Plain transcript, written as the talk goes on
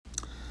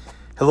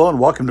Hello and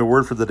welcome to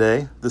Word for the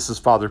Day. This is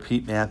Father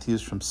Pete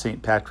Matthews from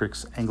St.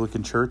 Patrick's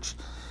Anglican Church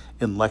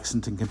in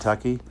Lexington,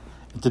 Kentucky.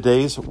 And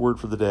today's Word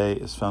for the Day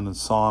is found in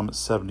Psalm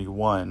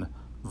 71,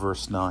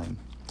 verse 9.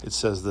 It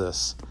says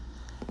this,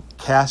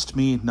 "Cast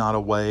me not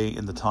away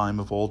in the time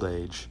of old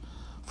age,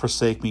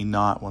 forsake me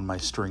not when my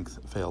strength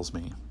fails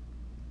me."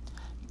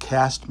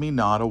 Cast me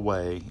not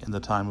away in the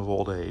time of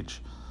old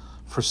age,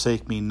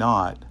 forsake me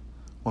not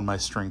when my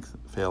strength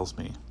fails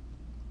me.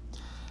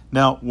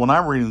 Now, when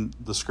I'm reading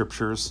the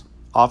scriptures,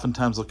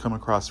 oftentimes I'll come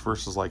across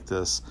verses like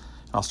this,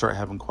 and I'll start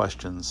having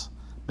questions.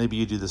 Maybe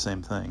you do the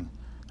same thing.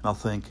 And I'll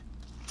think,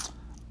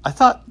 I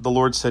thought the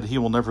Lord said he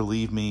will never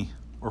leave me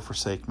or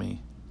forsake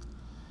me.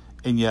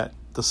 And yet,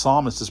 the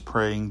psalmist is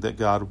praying that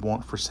God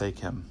won't forsake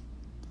him.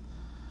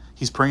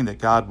 He's praying that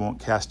God won't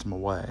cast him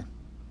away.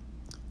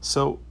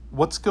 So,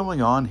 what's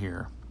going on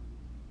here?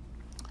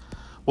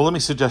 Well, let me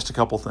suggest a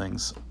couple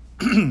things.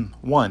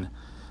 One,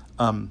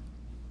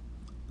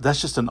 that's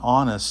just an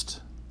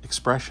honest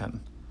expression.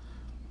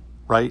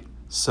 Right?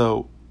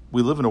 So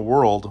we live in a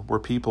world where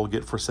people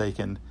get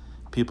forsaken,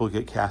 people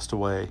get cast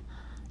away,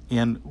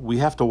 and we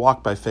have to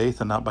walk by faith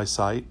and not by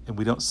sight, and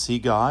we don't see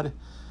God.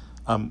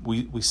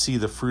 We see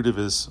the fruit of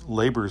his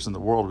labors in the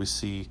world. We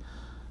see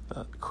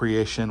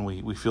creation,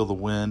 we feel the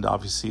wind,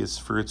 obviously its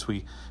fruits.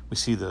 We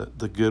see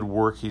the good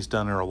work he's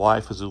done in our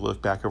life as we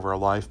look back over our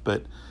life,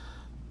 but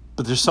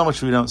there's so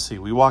much we don't see.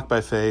 We walk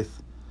by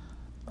faith,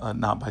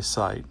 not by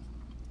sight.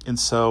 And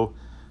so,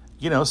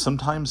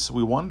 sometimes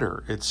we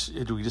wonder,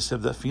 we just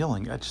have that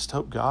feeling, I just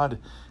hope God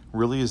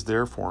really is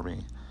there for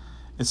me.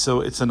 And so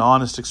it's an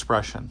honest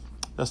expression.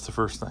 That's the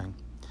first thing.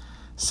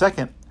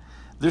 Second,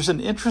 there's an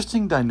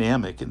interesting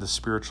dynamic in the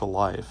spiritual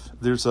life.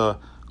 There's a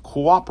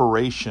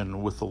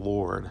cooperation with the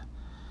Lord.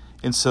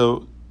 And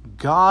so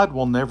God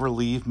will never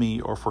leave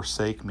me or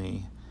forsake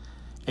me.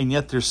 And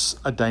yet there's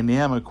a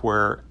dynamic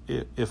where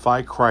if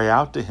I cry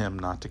out to him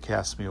not to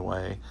cast me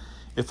away,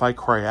 if I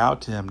cry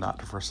out to him not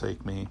to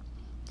forsake me,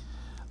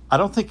 I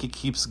don't think it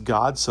keeps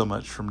God so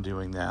much from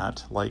doing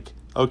that. Like,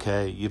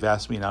 okay, you've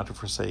asked me not to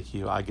forsake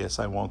you, I guess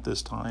I won't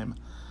this time.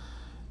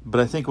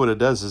 But I think what it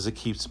does is it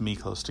keeps me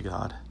close to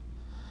God.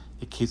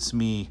 It keeps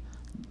me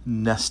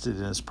nested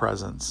in his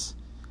presence.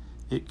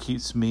 It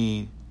keeps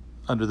me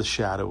under the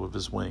shadow of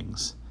his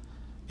wings.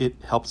 It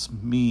helps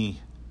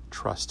me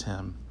trust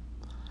him.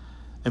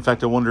 In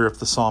fact, I wonder if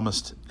the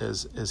psalmist,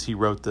 as he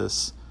wrote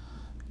this,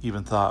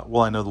 even thought,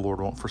 well, I know the Lord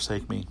won't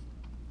forsake me.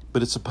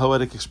 But it's a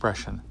poetic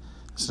expression.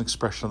 It's an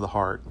expression of the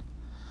heart.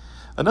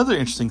 Another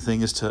interesting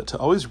thing is to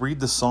always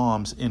read the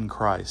Psalms in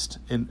Christ.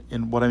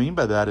 And what I mean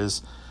by that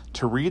is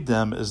to read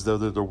them as though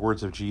they're the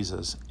words of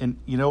Jesus. And,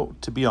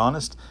 to be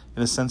honest,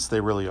 in a sense,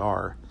 they really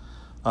are.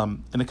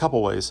 In a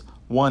couple ways.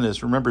 One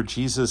is, remember,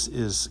 Jesus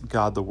is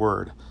God the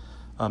Word.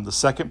 The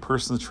second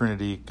person of the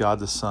Trinity, God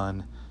the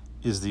Son,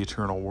 is the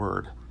eternal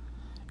Word.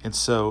 And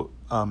so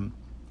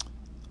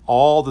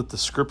all that the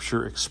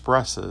Scripture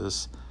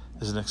expresses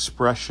is an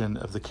expression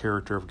of the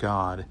character of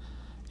God.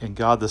 And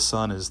God the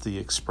Son is the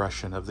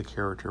expression of the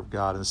character of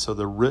God. And so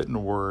the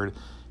written word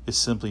is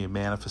simply a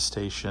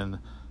manifestation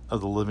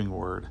of the living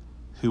word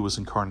who was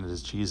incarnate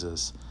as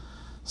Jesus.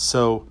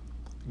 So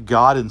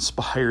God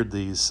inspired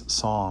these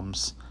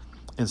Psalms,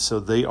 and so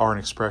they are an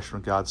expression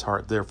of God's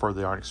heart. Therefore,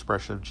 they are an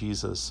expression of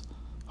Jesus'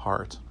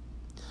 heart.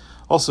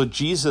 Also,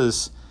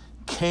 Jesus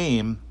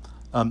came,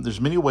 there's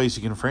many ways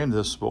you can frame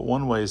this, but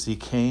one way is he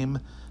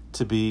came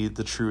to be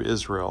the true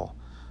Israel.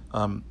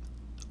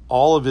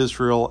 All of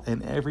Israel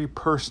and every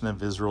person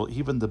of Israel,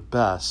 even the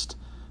best,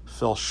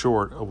 fell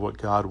short of what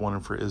God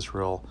wanted for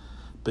Israel,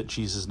 but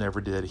Jesus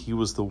never did. He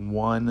was the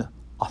one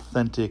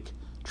authentic,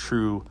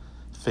 true,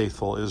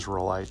 faithful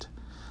Israelite.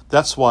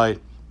 That's why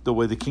the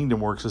way the kingdom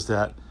works is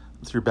that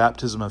through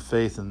baptism of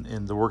faith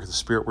and the work of the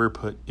Spirit, we're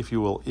put, if you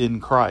will,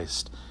 in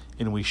Christ,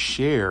 and we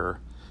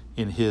share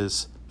in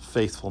his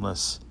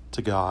faithfulness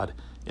to God,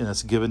 and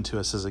that's given to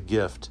us as a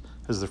gift,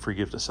 as the free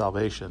gift of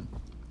salvation.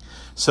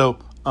 So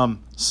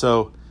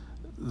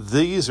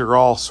these are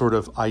all sort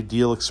of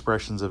ideal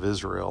expressions of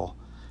Israel.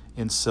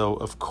 And so,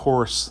 of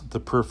course, the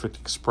perfect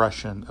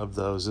expression of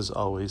those is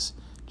always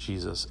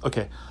Jesus.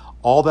 Okay,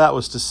 all that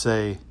was to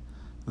say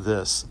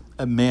this.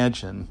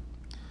 Imagine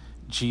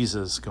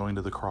Jesus going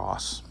to the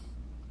cross.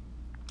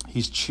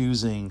 He's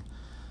choosing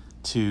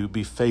to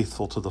be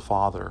faithful to the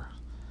Father.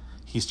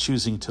 He's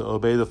choosing to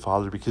obey the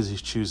Father because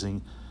he's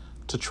choosing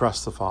to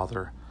trust the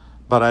Father.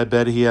 But I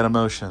bet he had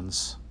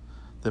emotions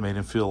that made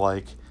him feel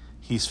like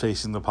he's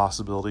facing the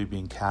possibility of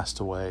being cast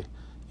away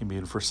and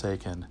being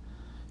forsaken.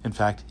 In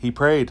fact, he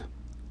prayed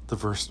the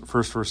first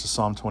verse of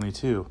Psalm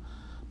 22.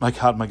 My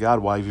God,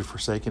 why have you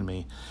forsaken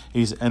me? And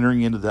he's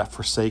entering into that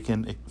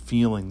forsaken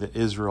feeling that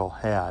Israel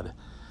had.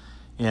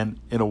 And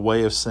in a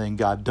way of saying,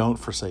 God, don't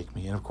forsake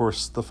me. And of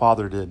course, the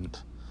Father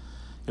didn't.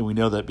 And we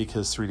know that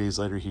because 3 days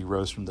later he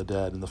rose from the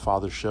dead, and the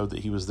Father showed that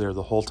he was there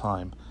the whole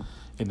time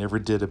and never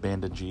did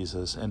abandon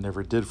Jesus and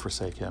never did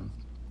forsake him.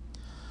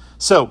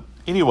 So,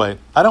 anyway,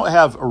 I don't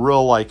have a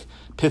real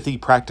pithy,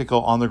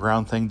 practical, on the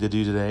ground thing to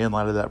do today in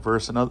light of that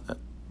verse, and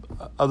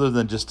other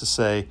than just to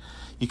say,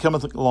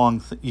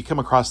 you come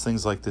across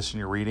things like this in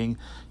your reading,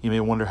 you may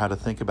wonder how to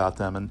think about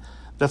them. And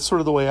that's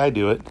sort of the way I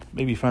do it.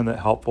 Maybe you find that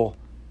helpful.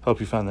 Hope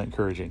you find that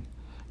encouraging.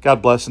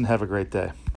 God bless and have a great day.